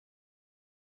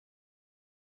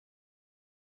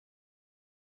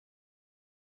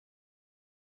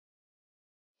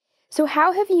So,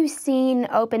 how have you seen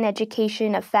open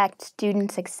education affect student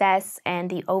success and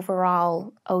the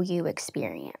overall OU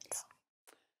experience?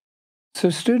 So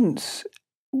students,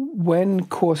 when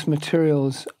course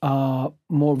materials are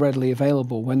more readily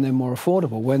available, when they're more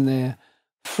affordable, when they're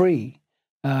free,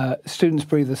 students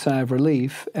breathe a sigh of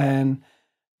relief, and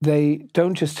they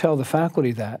don't just tell the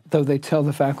faculty that, though they tell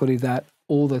the faculty that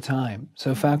all the time.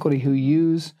 So faculty who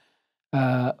use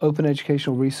open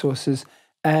educational resources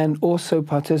and also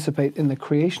participate in the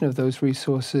creation of those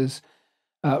resources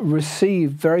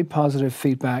receive very positive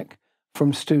feedback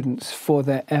from students for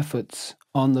their efforts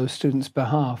on those students'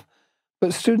 behalf.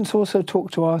 But students also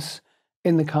talk to us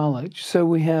in the college. So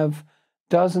we have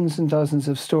dozens and dozens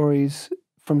of stories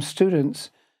from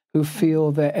students who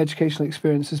feel their educational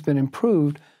experience has been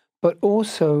improved, but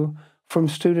also from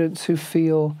students who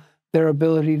feel their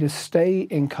ability to stay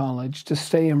in college, to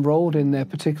stay enrolled in their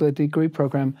particular degree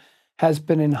program, has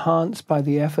been enhanced by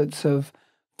the efforts of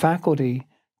faculty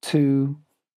to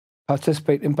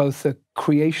participate in both the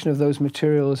creation of those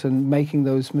materials and making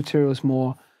those materials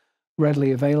more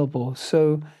readily available.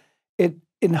 So it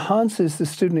enhances the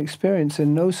student experience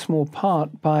in no small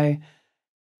part by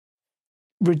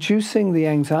reducing the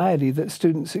anxiety that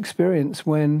students experience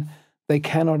when they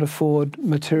cannot afford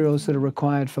materials that are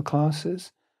required for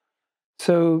classes.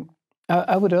 So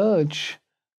I would urge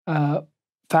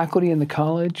faculty in the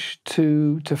college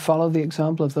to follow the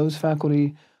example of those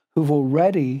faculty who've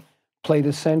already played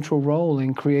a central role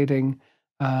in creating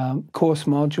course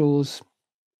modules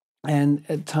and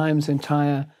at times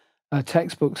entire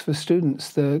textbooks for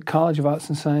students. The College of Arts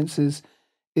and Sciences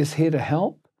is here to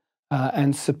help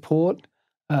and support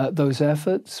those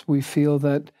efforts. We feel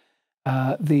that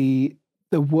the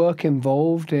work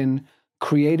involved in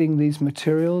creating these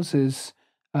materials is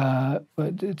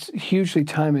it's hugely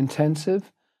time intensive.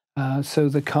 So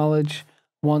the college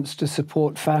wants to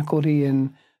support faculty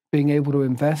in being able to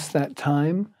invest that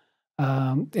time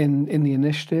in the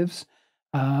initiatives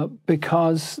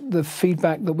because the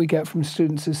feedback that we get from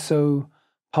students is so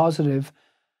positive.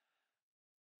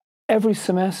 Every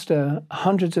semester,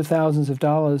 hundreds of thousands of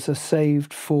dollars are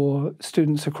saved for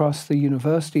students across the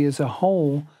university as a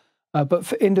whole, but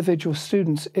for individual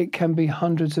students, it can be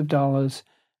hundreds of dollars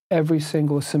every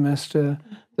single semester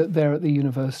that they're at the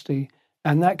university.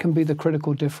 And that can be the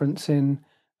critical difference in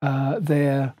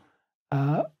their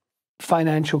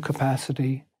financial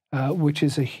capacity, which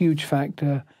is a huge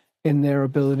factor in their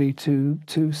ability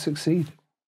to succeed.